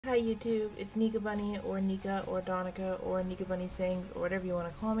Hi YouTube, it's Nika Bunny or Nika or Donica or Nika Bunny Sings or whatever you want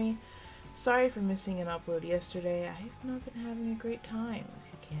to call me. Sorry for missing an upload yesterday. I have not been having a great time,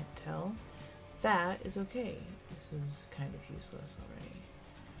 if you can't tell. That is okay. This is kind of useless already.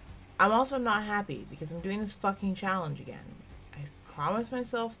 I'm also not happy because I'm doing this fucking challenge again. I promised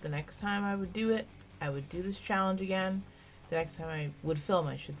myself the next time I would do it, I would do this challenge again. The next time I would film,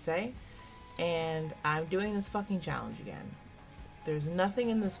 I should say. And I'm doing this fucking challenge again. There's nothing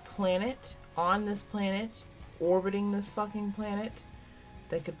in this planet, on this planet, orbiting this fucking planet,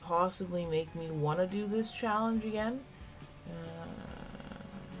 that could possibly make me want to do this challenge again.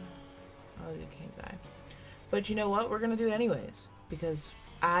 Oh, you can't die. But you know what? We're gonna do it anyways. Because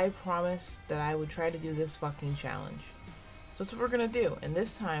I promised that I would try to do this fucking challenge. So that's what we're gonna do. And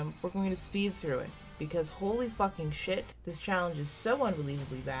this time, we're going to speed through it. Because holy fucking shit, this challenge is so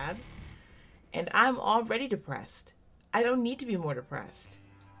unbelievably bad. And I'm already depressed. I don't need to be more depressed.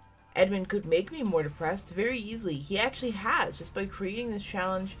 Edmund could make me more depressed very easily. He actually has, just by creating this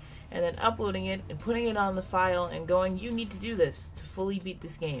challenge and then uploading it and putting it on the file and going, you need to do this to fully beat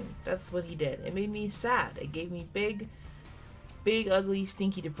this game. That's what he did. It made me sad. It gave me big, ugly,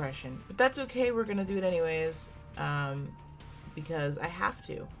 stinky depression. But that's okay. We're going to do it anyways because I have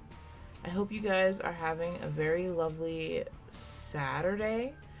to. I hope you guys are having a very lovely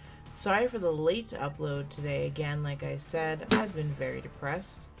Saturday. Sorry for the late upload today. Again, like I said, I've been very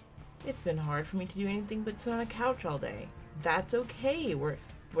depressed. It's been hard for me to do anything but sit on a couch all day. That's okay. We're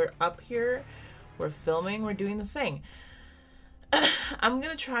up here, we're filming, we're doing the thing. I'm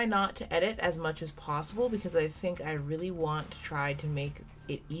gonna try not to edit as much as possible because I think I really want to try to make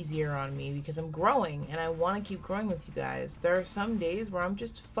it easier on me because I'm growing and I want to keep growing with you guys. There are some days where I'm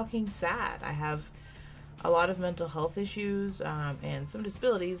just fucking sad. I have a lot of mental health issues and some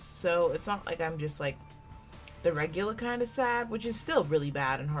disabilities, so it's not like I'm just like the regular kind of sad, which is still really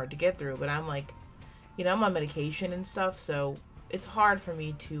bad and hard to get through, but I'm like, you know, I'm on medication and stuff, so it's hard for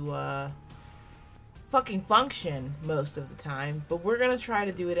me to fucking function most of the time. But we're gonna try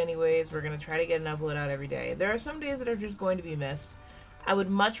to do it anyways. We're gonna try to get an upload out every day. There are some days that are just going to be missed. I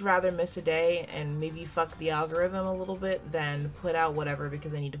would much rather miss a day and maybe fuck the algorithm a little bit than put out whatever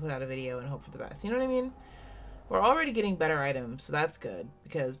because I need to put out a video and hope for the best. You know what I mean? We're already getting better items, so that's good.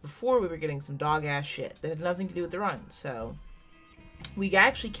 Because before we were getting some dog-ass shit that had nothing to do with the run. So we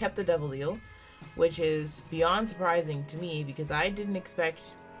actually kept the devil deal, which is beyond surprising to me because I didn't expect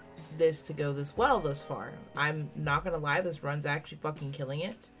this to go this well thus far. I'm not gonna lie, this run's actually fucking killing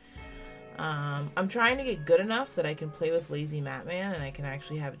it. I'm trying to get good enough that I can play with Lazy Matman and I can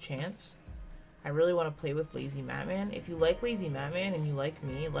actually have a chance. I really want to play with Lazy Matman. If you like Lazy Matman and you like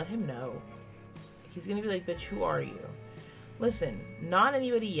me, let him know. He's gonna be like, bitch, who are you? Listen, not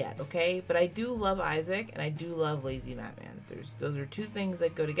anybody yet, okay? But I do love Isaac, and I do love Lazy Matman. Those are two things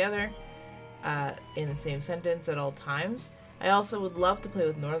that go together in the same sentence at all times. I also would love to play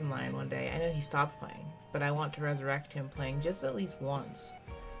with Northern Lion one day. I know he stopped playing, but I want to resurrect him playing just at least once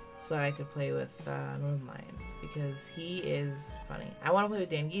so that I could play with Northern Lion, because he is funny. I want to play with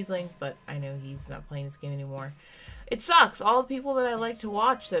Dan Giesling, but I know he's not playing this game anymore. It sucks. All the people that I like to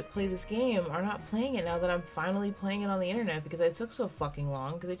watch that play this game are not playing it now that I'm finally playing it on the internet because it took so fucking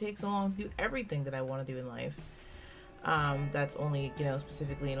long, because it takes so long to do everything that I want to do in life. That's only, you know,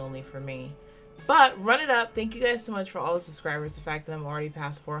 specifically and only for me. But run it up. Thank you guys so much for all the subscribers. The fact that I'm already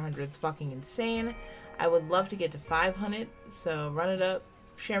past 400 is fucking insane. I would love to get to 500, so run it up.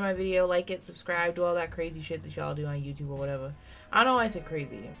 Share my video, like it, subscribe, do all that crazy shit that y'all do on YouTube or whatever. I don't know why I said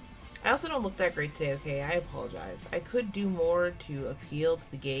crazy. I also don't look that great today, okay? I apologize. I could do more to appeal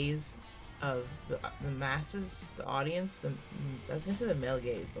to the gaze of the masses, the audience. I was gonna say the male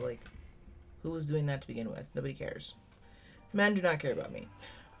gaze, but like, who was doing that to begin with? Nobody cares. Men do not care about me.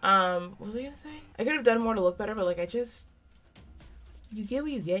 What was I gonna say? I could have done more to look better, but like, you get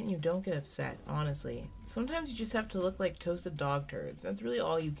what you get and you don't get upset, honestly. Sometimes you just have to look like toasted dog turds. That's really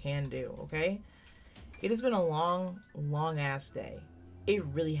all you can do, okay? It has been a long, ass day. It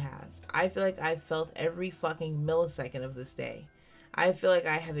really has. I feel like I've felt every fucking millisecond of this day. I feel like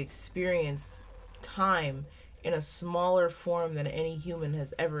I have experienced time in a smaller form than any human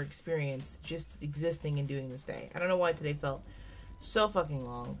has ever experienced just existing and doing this day. I don't know why today felt so fucking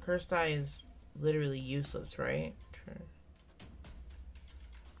long. Cursed Eye is literally useless, right? Sure.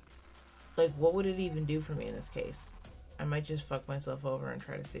 Like, what would it even do for me in this case? I might just fuck myself over and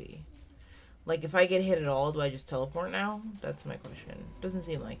try to see. Like, if I get hit at all, do I just teleport now? That's my question. Doesn't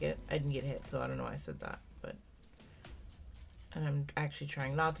seem like it. I didn't get hit, so I don't know why I said that, but... And I'm actually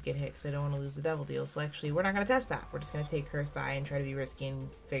trying not to get hit because I don't want to lose the devil deal, so actually, we're not going to test that. We're just going to take Cursed Eye and try to be risky and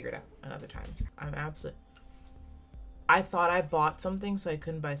figure it out another time. I thought I bought something so I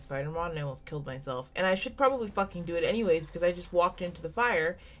couldn't buy Spider-Man and I almost killed myself. And I should probably fucking do it anyways because I just walked into the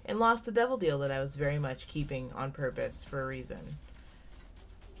fire and lost the devil deal that I was very much keeping on purpose for a reason.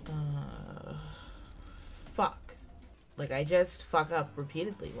 Fuck. Like, I just fuck up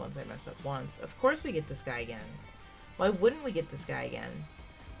repeatedly once I mess up once. Of course we get this guy again. Why wouldn't we get this guy again?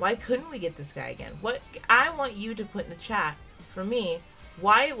 Why couldn't we get this guy again? What? I want you to put in the chat, for me,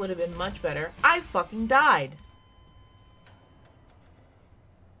 why it would have been much better. I fucking died.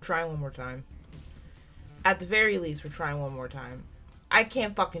 Try one more time. At the very least, we're trying one more time. I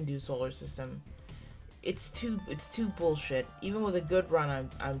can't fucking do solar system. It's too bullshit. Even with a good run,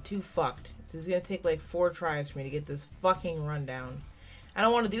 I'm too fucked. It's gonna take like 4 tries for me to get this fucking run down. I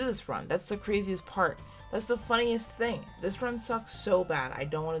don't want to do this run. That's the craziest part. That's the funniest thing. This run sucks so bad. I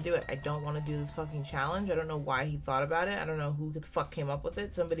don't want to do it. I don't want to do this fucking challenge. I don't know why he thought about it. I don't know who the fuck came up with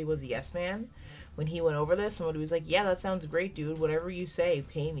it. Somebody was a yes man. When he went over this, somebody was like, yeah, that sounds great, dude. Whatever you say,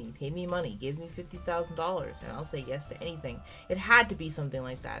 pay me. Pay me money. Give me $50,000 and I'll say yes to anything. It had to be something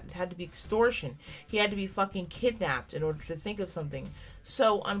like that. It had to be extortion. He had to be fucking kidnapped in order to think of something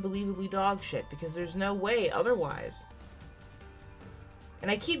so unbelievably dog shit because there's no way otherwise. And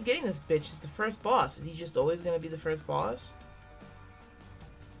I keep getting this bitch as the first boss. Is he just always going to be the first boss?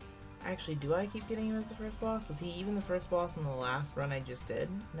 Actually, do I keep getting him as the first boss? Was he even the first boss in the last run I just did?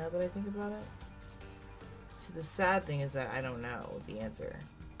 Now that I think about it. See, the sad thing is that I don't know the answer.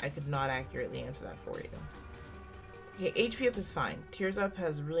 I could not accurately answer that for you. Okay, HP up is fine. Tears up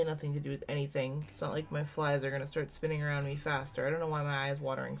has really nothing to do with anything. It's not like my flies are going to start spinning around me faster. I don't know why my eye is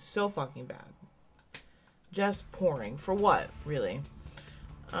watering so fucking bad. Just pouring. For what, really?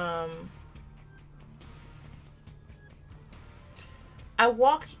 I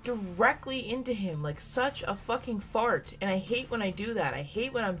walked directly into him like such a fucking fart, and I hate when I do that. I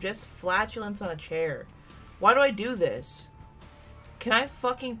hate when I'm just flatulence on a chair. Why do I do this? Can I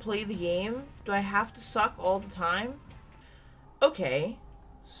fucking play the game? Do I have to suck all the time? Okay,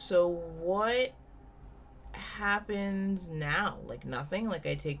 so what happens now? Like nothing? Like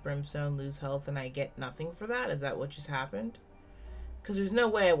I take brimstone, lose health, and I get nothing for that? Is that what just happened? Because there's no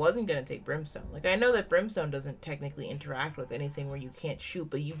way I wasn't going to take brimstone. Like, I know that brimstone doesn't technically interact with anything where you can't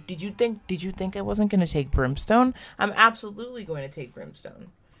shoot, but did you think I wasn't going to take brimstone? I'm absolutely going to take brimstone.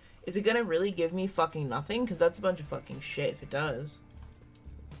 Is it going to really give me fucking nothing? Because that's a bunch of fucking shit if it does.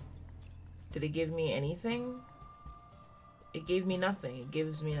 Did it give me anything? It gave me nothing. It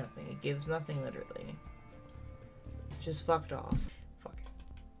gives me nothing. It gives nothing, literally. Just fucked off. Fuck it.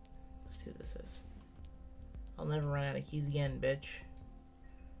 Let's see what this is. I'll never run out of keys again, bitch.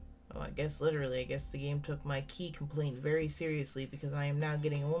 Oh, I guess literally, I guess the game took my key complaint very seriously because I am now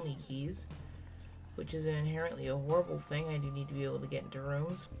getting only keys, which is inherently a horrible thing. I do need to be able to get into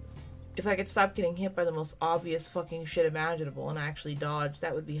rooms. If I could stop getting hit by the most obvious fucking shit imaginable and actually dodge,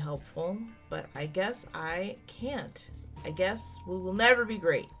 that would be helpful, but I guess I can't. I guess we will never be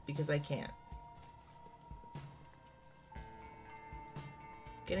great because I can't.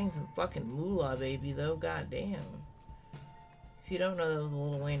 Getting some fucking moolah, baby, though. Goddamn. If you don't know, that was a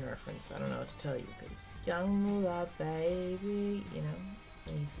Lil Wayne reference. I don't know what to tell you, because young moolah, baby, you know,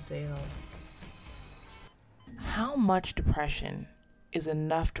 I used to say it all. How much depression is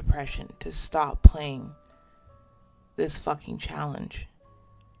enough depression to stop playing this fucking challenge?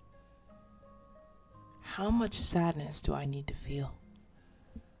 How much sadness do I need to feel?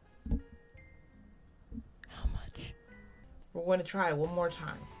 We're going to try one more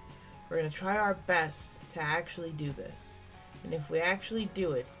time. We're going to try our best to actually do this. And if we actually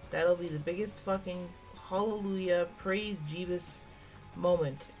do it, that'll be the biggest fucking hallelujah, praise Jeebus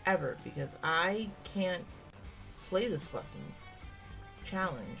moment ever. Because I can't play this fucking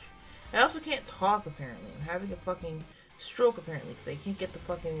challenge. I also can't talk, apparently. I'm having a fucking stroke, apparently, because I can't get the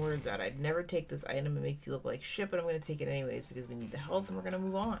fucking words out. I'd never take this item. It makes you look like shit, but I'm going to take it anyways because we need the health and we're going to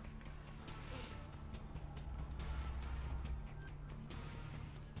move on.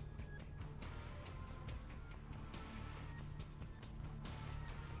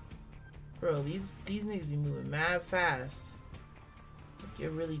 Bro, these niggas be moving mad fast. Like,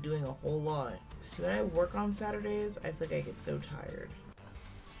 you're really doing a whole lot. See, when I work on Saturdays, I feel like I get so tired.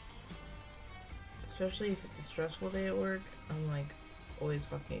 Especially if it's a stressful day at work, I'm like, always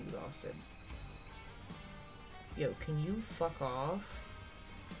fucking exhausted. Yo, can you fuck off?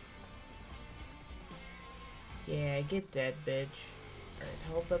 Yeah, get dead, bitch. Alright,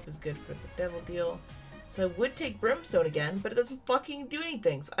 health up is good for the devil deal. So I would take brimstone again, but it doesn't fucking do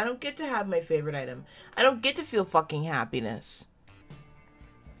anything. So I don't get to have my favorite item. I don't get to feel fucking happiness.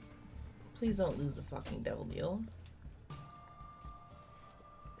 Please don't lose the fucking devil deal.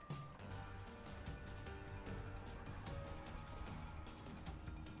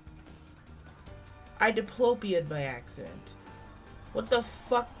 I diplopia'd by accident. What the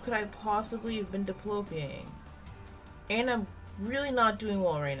fuck could I possibly have been diplopiaing? And I'm really not doing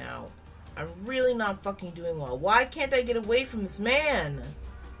well right now. I'm really not fucking doing well. Why can't I get away from this man?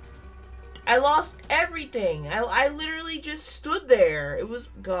 I lost everything. I literally just stood there. It was...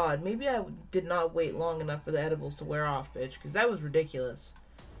 God, maybe I did not wait long enough for the edibles to wear off, bitch. Because that was ridiculous.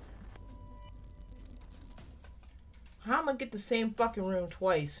 How am I gonna get the same fucking room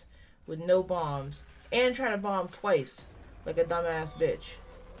twice with no bombs? And try to bomb twice like a dumbass bitch.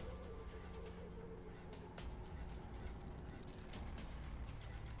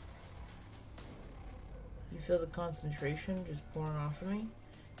 You feel the concentration just pouring off of me?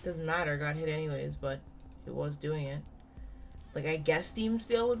 It doesn't matter, I got hit anyways, but it was doing it. Like, I guess Steam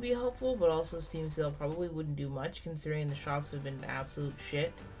Sale would be helpful, but also Steam Sale probably wouldn't do much considering the shops have been absolute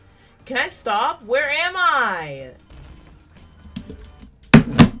shit. Can I stop? Where am I?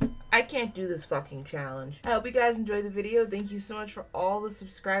 I can't do this fucking challenge. I hope you guys enjoyed the video. Thank you so much for all the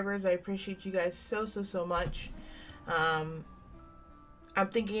subscribers. I appreciate you guys so much. I'm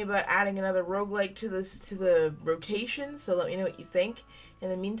thinking about adding another roguelike to the rotation, so let me know what you think. In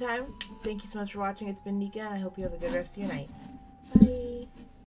the meantime, thank you so much for watching. It's been Nika, and I hope you have a good rest of your night. Bye.